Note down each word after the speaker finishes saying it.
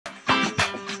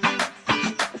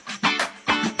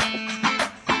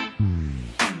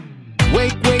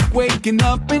Waking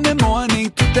up in the morning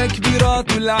to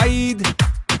takbiratul Eid.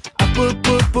 I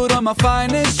put on my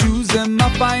finest shoes and my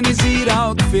finest Eid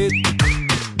outfit.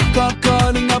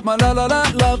 Calling up my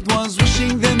loved ones,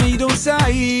 wishing them Eidun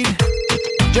Saeed.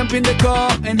 Jump in the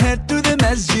car and head to the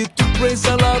masjid to pray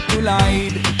Salatul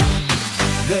Eid.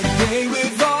 The day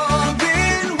we've all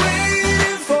been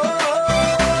waiting for.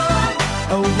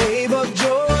 A wave of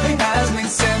joy has been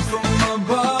sent from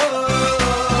above.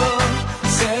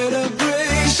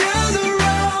 Celebrations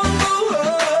around the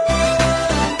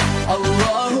world.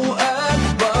 Allahu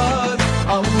Akbar,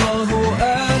 Allahu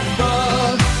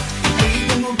Akbar.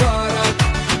 Eidun Mubarak,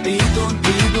 Eidun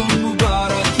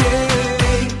Mubarak,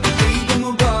 yeah. Eidun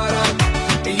Mubarak,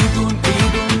 Eidun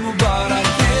Mubarak,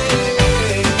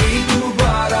 yeah. Eidun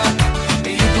Mubarak,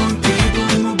 Eidun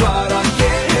Mubarak,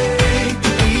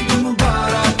 yeah. Eidun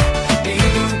Mubarak,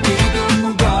 Eidun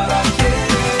Mubarak,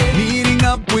 yeah. Meeting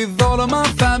up with all of my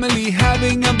family,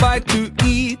 having a bite to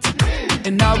eat.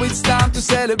 And now it's time to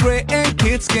celebrate, and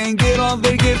kids can get all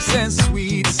their gifts and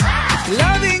sweets.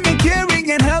 Loving and caring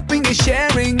and helping and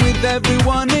sharing with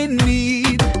everyone in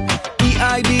need.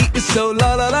 EID is so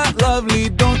lovely,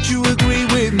 don't you agree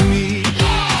with me?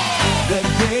 The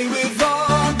day we've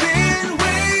all been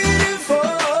waiting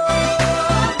for.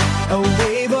 A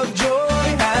wave of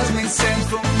joy has been sent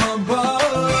from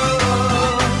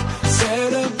above.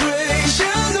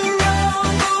 Celebrations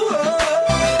around the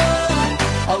world.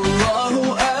 Allahu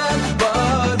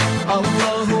Akbar,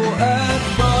 Allahu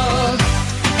Akbar.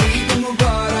 Eidun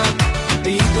Mubarak,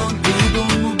 Eidun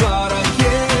Mubarak,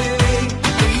 yeah.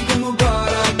 Eidun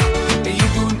Mubarak,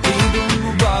 Eidun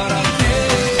Mubarak,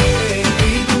 yeah.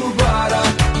 Eidun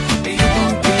Mubarak,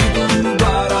 Eidun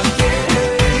Mubarak, yeah.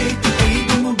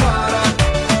 Eidun Mubarak,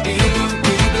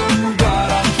 Eidun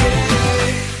Mubarak,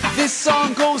 yeah. This song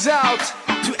goes out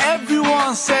to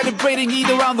everyone celebrating Eid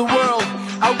around the world.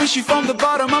 I wish you from the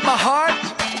bottom of my heart,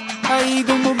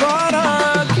 Eidun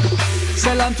Mubarak.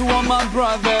 Salam to all my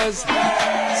brothers,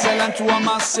 salam to all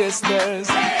my sisters.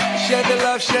 Share the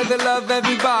love,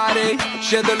 everybody.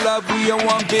 Share the love, we are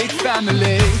one big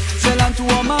family. Salam to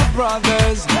all my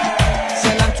brothers,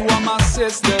 salam to all my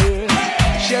sisters.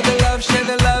 Share the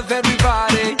love,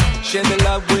 everybody. Share the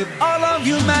love with all of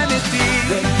humanity.